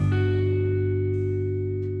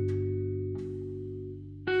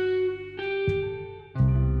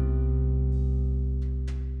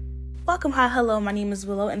Welcome, hi, hello, my name is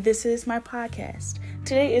Willow, and this is my podcast.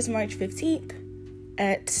 Today is March 15th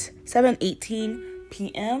at 7:18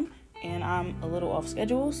 p.m., and I'm a little off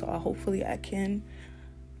schedule, so hopefully I can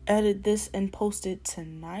edit this and post it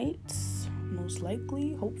tonight. Most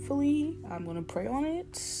likely, hopefully, I'm going to pray on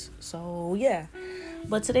it. So, yeah.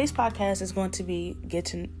 But today's podcast is going to be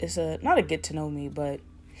not a get to know me, but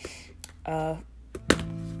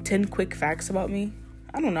 10 quick facts about me.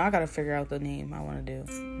 I don't know. I got to figure out the name I want to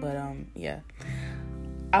do. But, yeah.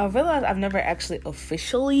 I realized I've never actually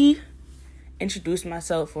officially introduced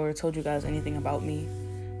myself or told you guys anything about me.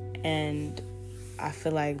 And I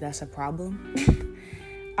feel like that's a problem.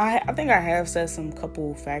 I think I have said some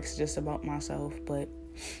couple facts just about myself, but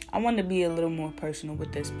I want to be a little more personal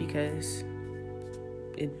with this because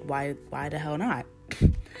why the hell not?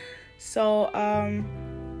 So,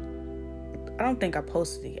 I don't think I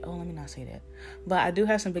posted it. Oh, let me not say that. But I do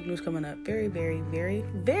have some big news coming up very, very, very,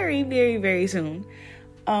 very, very, very soon.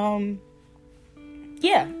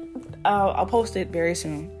 Yeah, I'll post it very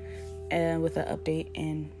soon, and with an update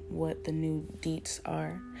and what the new deets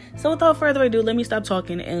are. So without further ado, let me stop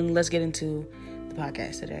talking and let's get into the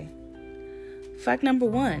podcast today. Fact number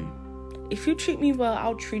 1: if you treat me well,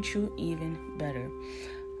 I'll treat you even better.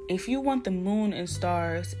 If you want the moon and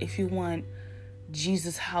stars, if you want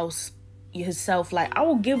Jesus' house yourself, like, I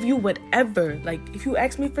will give you whatever. Like, if you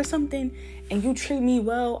ask me for something and you treat me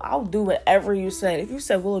well, I'll do whatever you said. If you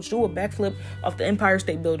said, well, do a backflip off the Empire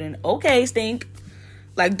State Building, okay, stink.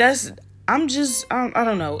 Like, I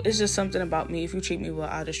don't know. It's just something about me. If you treat me well,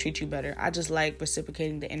 I'll just treat you better. I just like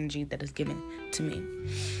reciprocating the energy that is given to me.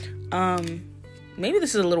 Maybe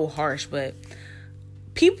this is a little harsh, but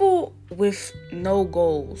people with no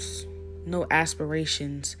goals, no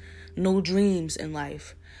aspirations, no dreams in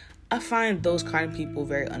life, I find those kind of people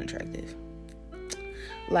very unattractive.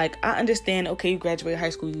 Like, I understand, okay, you graduate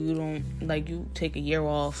high school, you take a year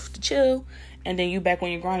off to chill, and then you back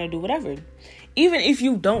on your grind and do whatever. Even if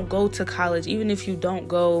you don't go to college, even if you don't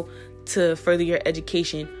go to further your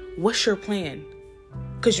education, what's your plan?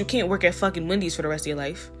 Because you can't work at fucking Wendy's for the rest of your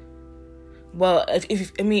life. Well,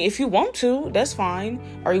 if you want to, that's fine.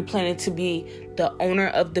 Are you planning to be the owner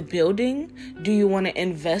of the building? Do you want to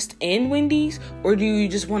invest in Wendy's, or do you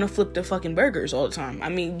just want to flip the fucking burgers all the time? I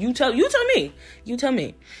mean, you tell me.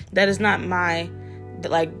 That is not my,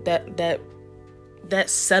 like, that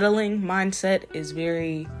settling mindset is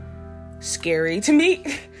very scary to me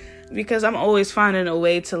because I'm always finding a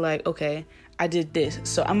way to, like, okay, I did this,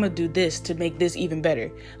 so I'm gonna do this to make this even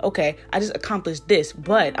better. Okay, I just accomplished this,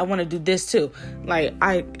 but I want to do this too. Like,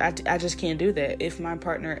 I just can't do that. If my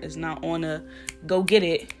partner is not on a go get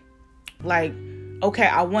it, like, okay,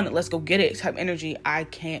 I want it, let's go get it type energy, I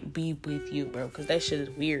can't be with you, bro, because that shit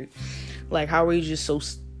is weird. Like, how are you just so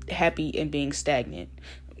happy and being stagnant?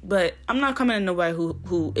 But I'm not coming at nobody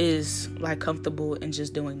who is, like, comfortable and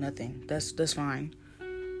just doing nothing. That's fine.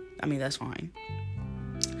 I mean, that's fine.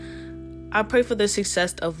 I pray for the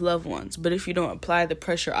success of loved ones, but if you don't apply the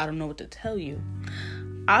pressure, I don't know what to tell you.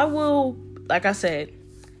 I will, like I said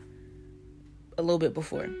a little bit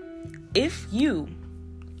before, if you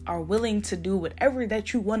are willing to do whatever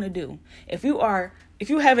that you want to do, if you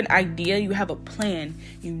have an idea, you have a plan,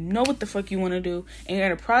 you know what the fuck you want to do, and you're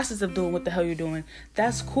in the process of doing what the hell you're doing,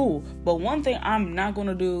 that's cool. But one thing I'm not going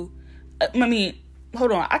to do,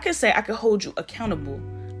 hold on, I could say I could hold you accountable.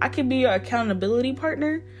 I can be your accountability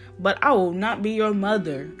partner, but I will not be your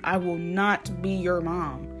mother. I will not be your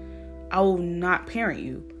mom. I will not parent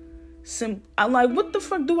you. I'm like, what the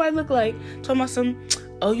fuck do I look like? Talking about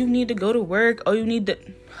oh, you need to go to work. Oh, you need to...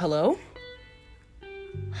 Hello?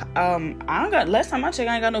 Last time I checked,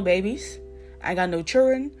 I ain't got no babies. I ain't got no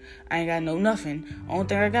children. I ain't got no nothing. Only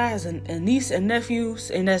thing I got is a niece and nephews,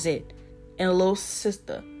 and that's it. And a little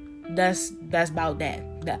sister. That's about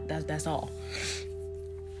that. That's all.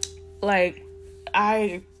 Like,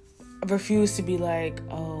 I refuse to be like,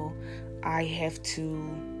 oh, I have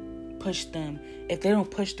to push them. If they don't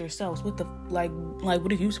push themselves, what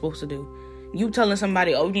are you supposed to do? You telling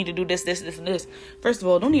somebody, oh, you need to do this, and this. First of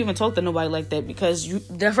all, don't even talk to nobody like that, because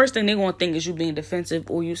the first thing they gonna think is you being defensive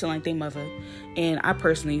or you sound like their mother. And I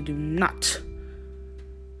personally do not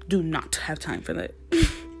have time for that.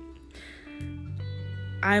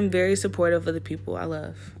 I'm very supportive of the people I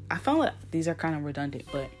love. I found like these are kind of redundant,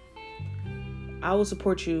 but I will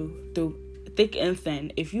support you through thick and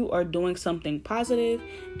thin. If you are doing something positive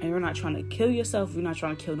and you're not trying to kill yourself, you're not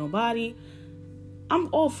trying to kill nobody, I'm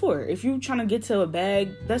all for it. If you're trying to get to a bag,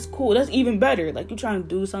 that's cool. That's even better. Like, you're trying to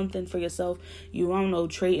do something for yourself. You, I don't know,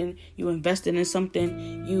 trading. You invested in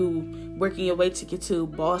something. You working your way to get to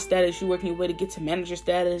boss status. You working your way to get to manager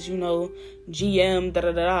status. You know, GM,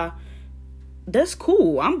 da-da-da-da. that's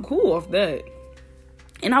cool. I'm cool off that.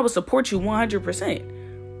 And I would support you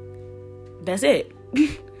 100%. That's it.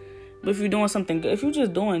 But if you're doing something good, if you're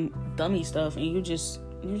just doing dummy stuff and if you're just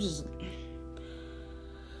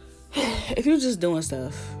doing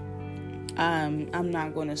stuff, I'm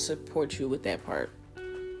not going to support you with that part.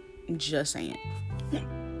 Just saying.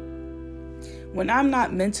 When I'm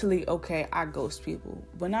not mentally okay, I ghost people.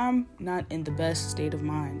 When I'm not in the best state of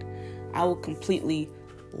mind, I will completely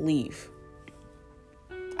leave.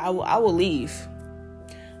 I will leave.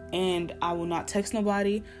 And I will not text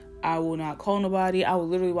nobody. I will not call nobody. I will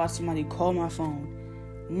literally watch somebody call my phone.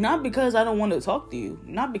 Not because I don't want to talk to you.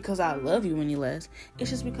 Not because I love you any less. It's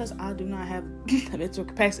just because I do not have the mental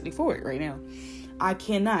capacity for it right now. I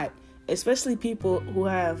cannot. Especially people who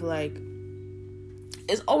have, like,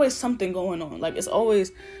 it's always something going on. Like, it's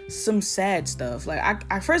always some sad stuff. Like,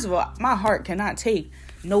 I first of all, my heart cannot take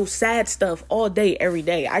no sad stuff all day, every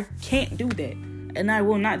day. I can't do that. And I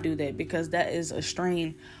will not do that because that is a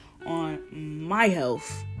strain on my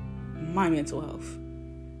health, my mental health.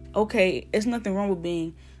 Okay, it's nothing wrong with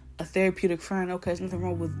being a therapeutic friend. Okay, there's nothing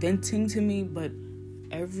wrong with venting to me, but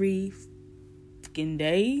every fucking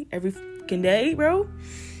day, bro,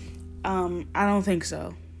 I don't think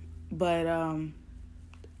so. But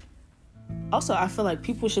also, I feel like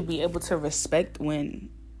people should be able to respect when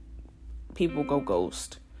people go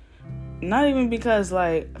ghost. Not even because,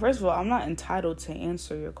 like, first of all, I'm not entitled to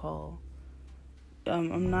answer your call.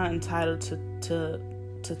 I'm not entitled to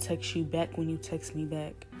text you back when you text me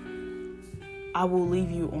back. I will leave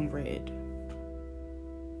you on read.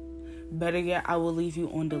 Better yet, I will leave you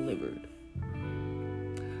on delivered.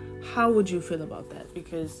 How would you feel about that?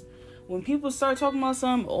 Because when people start talking about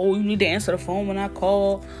something, oh, you need to answer the phone when I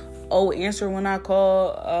call. Oh, answer when I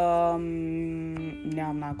call. Now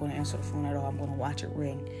I'm not going to answer the phone at all. I'm going to watch it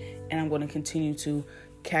ring. And I'm going to continue to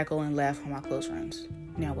cackle and laugh with my close friends.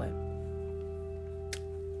 Now what?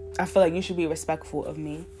 I feel like you should be respectful of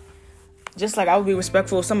me. Just like I would be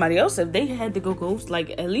respectful of somebody else if they had to go ghost.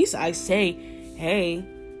 Like, at least I say, hey,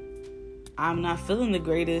 I'm not feeling the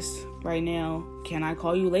greatest right now. Can I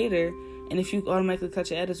call you later? And if you automatically cut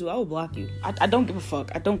your attitude, I will block you. I don't give a fuck.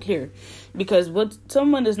 I don't care. Because what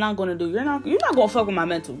someone is not going to do, you're not going to fuck with my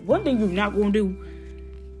mental. One thing you're not going to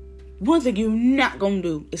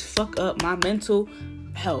do is fuck up my mental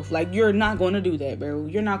health. Like, you're not going to do that, bro.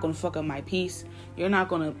 You're not going to fuck up my peace. You're not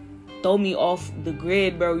going to throw me off the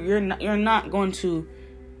grid, bro. You're not going to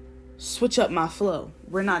switch up my flow.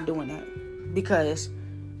 We're not doing that. Because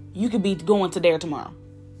you could be going to there tomorrow.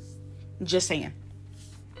 Just saying.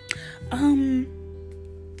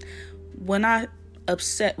 When I'm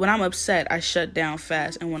upset, I shut down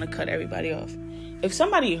fast and want to cut everybody off. If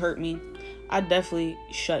somebody hurt me, I definitely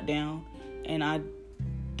shut down, and I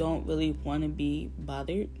don't really want to be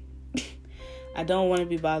bothered. I don't want to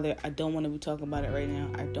be bothered. I don't want to be talking about it right now.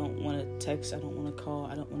 I don't want to text. I don't want to call.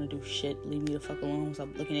 I don't want to do shit. Leave me the fuck alone.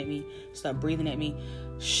 Stop looking at me. Stop breathing at me.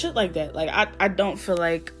 Shit like that. Like, I don't feel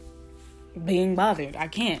like being bothered. I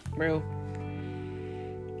can't, bro.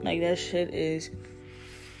 Like, that shit is,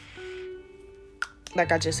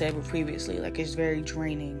 like I just said previously, like, it's very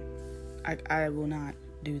draining. I will not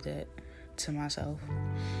do that to myself.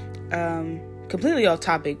 Completely off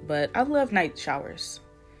topic, but I love night showers.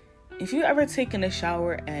 If you ever taken a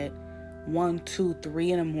shower at 1, 2,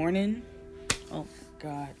 3 in the morning, oh my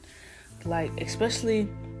god. Like, especially,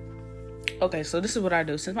 okay, so this is what I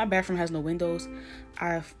do. Since my bathroom has no windows,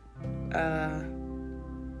 I've,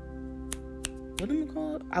 what am I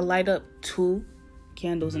called? I light up 2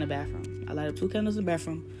 candles in the bathroom.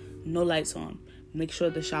 No lights on. Make sure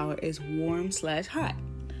the shower is warm/hot.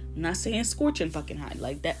 I'm not saying scorching fucking hot.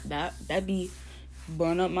 Like, that be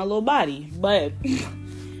burn up my little body. But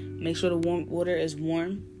make sure the warm water is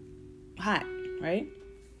warm, hot, right?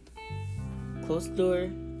 Close the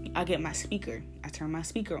door. I get my speaker. I turn my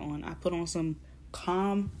speaker on. I put on some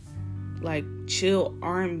calm, like, chill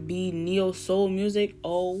R&B neo soul music.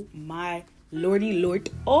 Oh my lordy lord.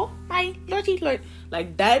 Oh my lordy lord.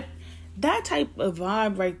 Like, that type of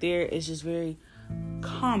vibe right there is just very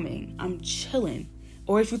calming. I'm chilling.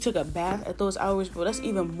 Or if you took a bath at those hours, bro, that's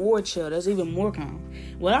even more chill. That's even more calm.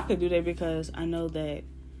 Well, I could do that because I know that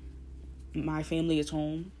my family is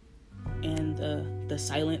home, and the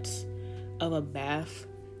silence of a bath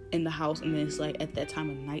in the house, and then it's like at that time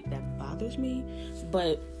of night, that bothers me.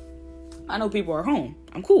 But I know people are home.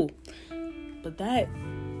 I'm cool. But that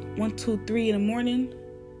 1, 2, 3 in the morning,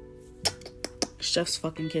 chef's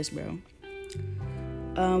fucking kiss, bro.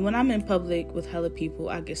 When I'm in public with hella people,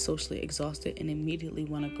 I get socially exhausted and immediately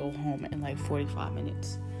want to go home in like 45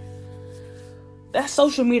 minutes. That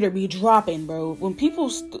social meter be dropping, bro. When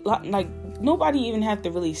people, like, nobody even have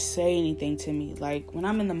to really say anything to me. Like, when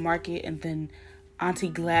I'm in the market and then Auntie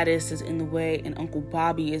Gladys is in the way and Uncle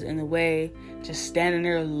Bobby is in the way, just standing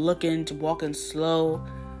there looking, walking slow.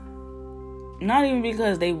 Not even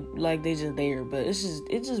because they just there, but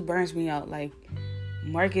it just burns me out. Like,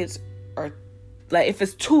 markets are, like, if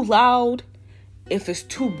it's too loud, if it's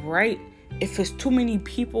too bright, if it's too many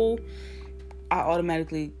people, I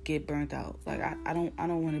automatically get burnt out. Like, I don't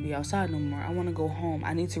want to be outside no more. I want to go home.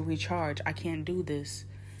 I need to recharge. I can't do this.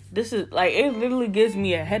 This is, like, it literally gives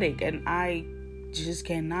me a headache, and I just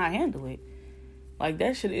cannot handle it. Like,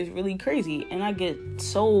 that shit is really crazy, and I get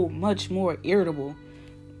so much more irritable.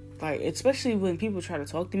 Like, especially when people try to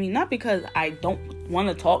talk to me, not because I don't want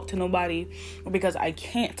to talk to nobody or because I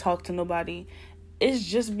can't talk to nobody. It's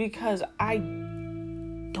just because I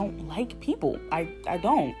don't like people. I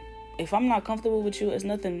don't. If I'm not comfortable with you, it's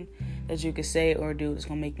nothing that you can say or do that's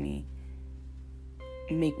gonna make me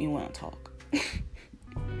want to talk.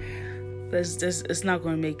 It's not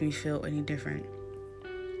gonna make me feel any different.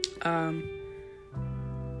 I'm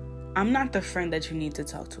not the friend that you need to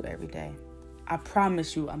talk to every day. I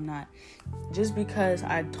promise you I'm not. Just because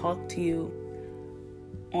I talk to you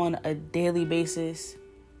on a daily basis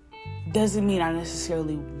doesn't mean I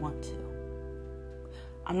necessarily want to.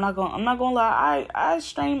 I'm not gonna lie. I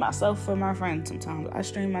strain myself for my friends sometimes. I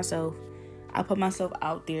strain myself. I put myself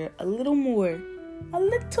out there a little more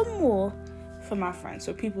for my friends,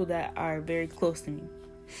 for people that are very close to me.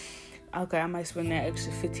 Okay, I might spend that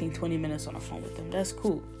extra 15-20 minutes on the phone with them. That's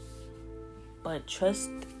cool. But trust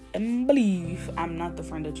and believe, I'm not the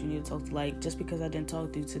friend that you need to talk to. Like, just because I didn't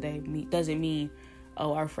talk to you today doesn't mean,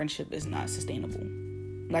 oh, our friendship is not sustainable.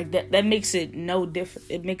 Like, that makes it no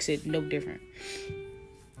different. It makes it no different.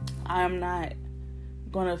 I'm not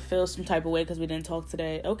gonna feel some type of way because we didn't talk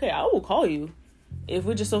today. Okay, I will call you. If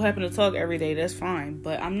we just so happen to talk every day, that's fine.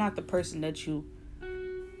 But I'm not the person that you...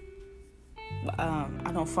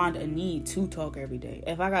 I don't find a need to talk every day.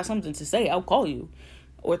 If I got something to say, I'll call you.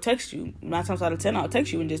 Or text you. 9 times out of 10, I'll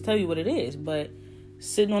text you and just tell you what it is. But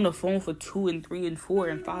sitting on the phone for 2 and 3 and 4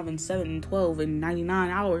 and 5 and 7 and 12 and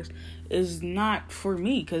 99 hours is not for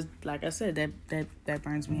me. Because, like I said, that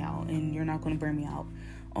burns me out. And you're not going to burn me out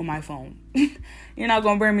on my phone. You're not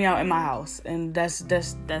going to burn me out in my house. And that's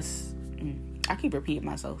I keep repeating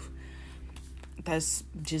myself. That's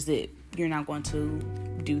just it. You're not going to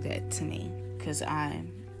do that to me. Because I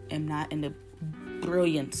am not in the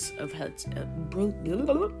brilliance of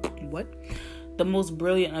the most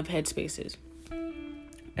brilliant of headspaces.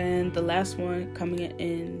 And the last one, coming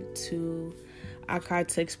into, I try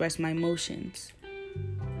to express my emotions.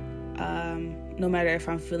 No matter if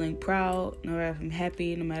I'm feeling proud, no matter if I'm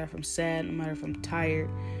happy, no matter if I'm sad, no matter if I'm tired,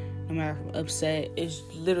 no matter if I'm upset, it's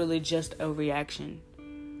literally just a reaction.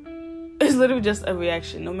 It's literally just a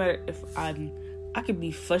reaction. No matter if I could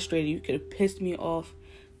be frustrated. You could have pissed me off.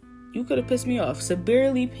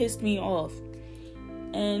 Severely pissed me off.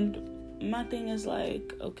 And my thing is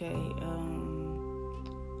like, okay,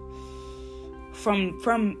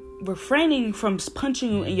 from refraining from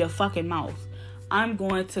punching you in your fucking mouth, I'm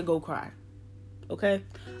going to go cry. Okay?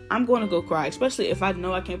 I'm going to go cry. Especially if I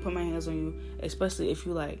know I can't put my hands on you. Especially if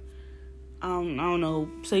you like, I don't know,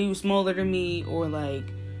 say you smaller than me, or like,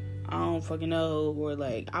 I don't fucking know, or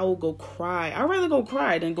like, I will go cry. I'd rather go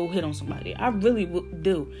cry than go hit on somebody. I really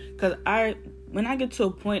do. Because when I get to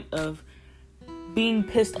a point of being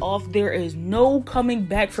pissed off, there is no coming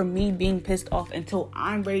back from me being pissed off until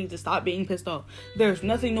I'm ready to stop being pissed off. There's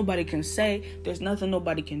nothing nobody can say. There's nothing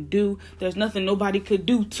nobody can do. There's nothing nobody could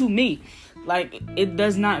do to me. Like, it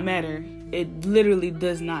does not matter. It literally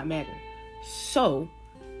does not matter. So,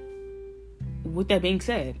 with that being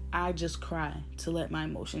said, I just cry to let my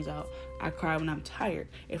emotions out. I cry when I'm tired.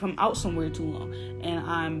 If I'm out somewhere too long and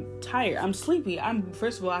I'm tired, I'm sleepy,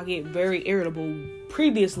 first of all, I get very irritable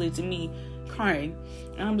previously to me crying.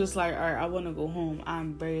 And I'm just like, all right, I want to go home.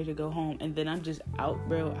 I'm ready to go home. And then I'm just out,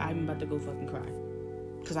 bro. I'm about to go fucking cry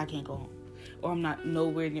because I can't go home. Or I'm not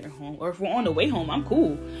nowhere near home. Or if we're on the way home, I'm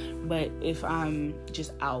cool. But if I'm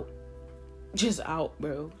just out,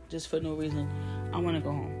 bro, just for no reason, I want to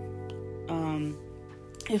go home.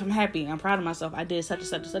 If I'm happy, I'm proud of myself, I did such and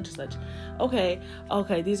such and such and such.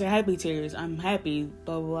 Okay, these are happy tears. I'm happy,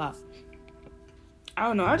 blah, blah, blah. I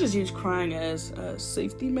don't know. I just use crying as a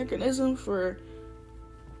safety mechanism for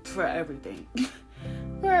everything.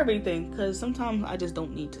 For everything. Because sometimes I just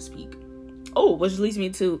don't need to speak. Oh, which leads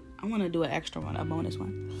me to, I want to do an extra one, a bonus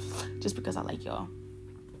one. Just because I like y'all.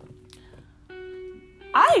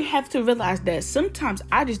 I have to realize that sometimes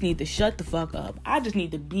I just need to shut the fuck up. I just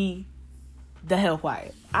need to be the hell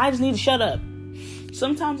quiet. I just need to shut up.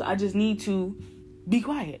 Sometimes I just need to be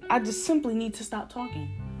quiet. I just simply need to stop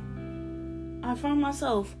talking. I find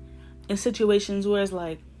myself in situations where it's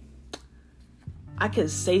like, I could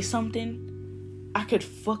say something, I could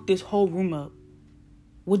fuck this whole room up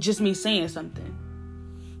with just me saying something.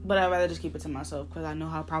 But I'd rather just keep it to myself because I know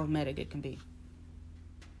how problematic it can be.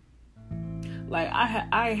 Like,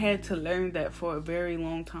 I had to learn that for a very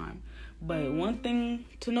long time. But one thing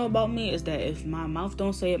to know about me is that if my mouth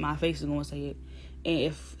don't say it, my face is going to say it. And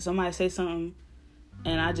if somebody say something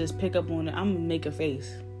and I just pick up on it, I'm going to make a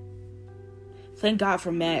face. Thank God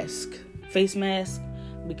for face mask,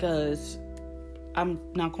 because I'm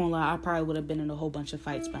not going to lie, I probably would have been in a whole bunch of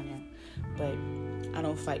fights by now. But I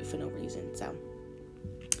don't fight for no reason, so,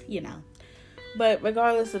 you know. But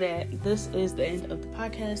regardless of that, this is the end of the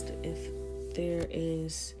podcast. If there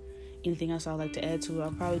is anything else I'd like to add to it,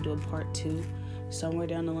 I'll probably do a part 2 somewhere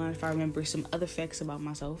down the line if I remember some other facts about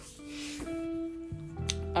myself.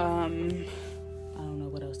 I don't know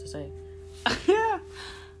what else to say.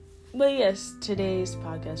 But yes, today's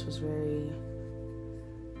podcast was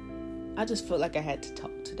I just felt like I had to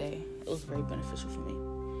talk today. It was very beneficial for me.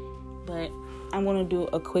 But I'm going to do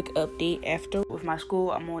a quick update after. With my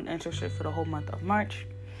school, I'm on internship for the whole month of March.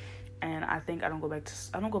 And I think I don't go back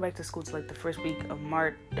to school till like the first week of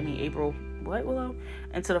April. What, Willow?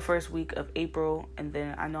 Until the first week of April. And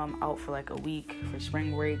then I know I'm out for like a week for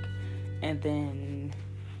spring break. And then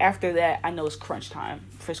after that, I know it's crunch time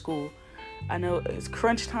for school. I know it's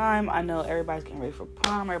crunch time. I know everybody's getting ready for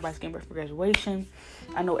prom. Everybody's getting ready for graduation.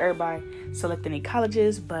 I know everybody selecting their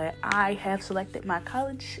colleges. But I have selected my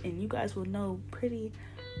college. And you guys will know pretty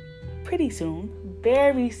soon.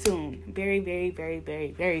 Very soon. Very, very, very,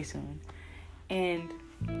 very, very soon. And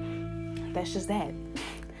that's just that.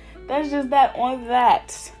 That's just that on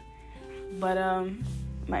that. But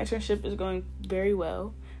my internship is going very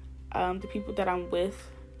well. The people that I'm with,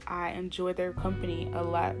 I enjoy their company a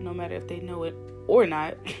lot, no matter if they know it or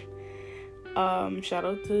not. Shout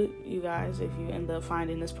out to you guys if you end up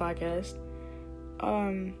finding this podcast.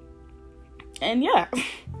 And yeah.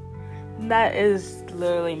 That is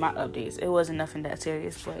literally my updates. It wasn't nothing that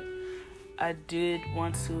serious, but I did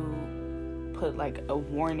want to put like a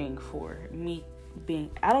warning for me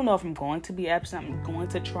being, I don't know if I'm going to be absent. I'm going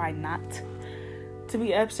to try not to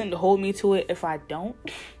be absent, to hold me to it if I don't.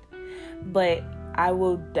 But I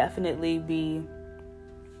will definitely be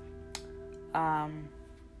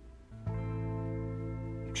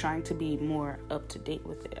trying to be more up to date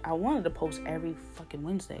with it. I wanted to post every fucking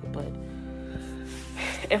Wednesday, but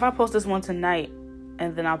if I post this one tonight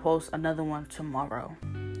and then I'll post another one tomorrow.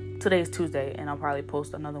 Today's Tuesday and I'll probably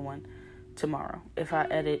post another one tomorrow if I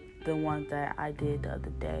edit the one that I did the other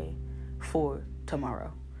day for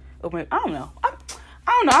tomorrow. Okay, I don't know.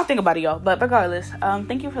 I'll think about it, y'all. But regardless,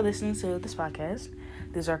 thank you for listening to this podcast.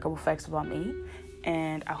 These are a couple facts about me,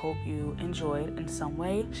 and I hope you enjoyed in some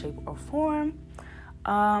way, shape, or form.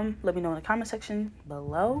 Let me know in the comment section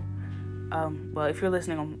below. Well, if you're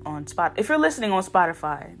listening on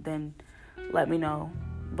Spotify, then let me know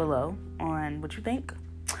below on what you think.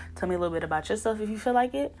 Tell me a little bit about yourself if you feel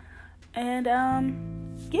like it. And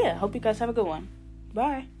yeah, hope you guys have a good one.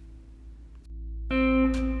 Bye.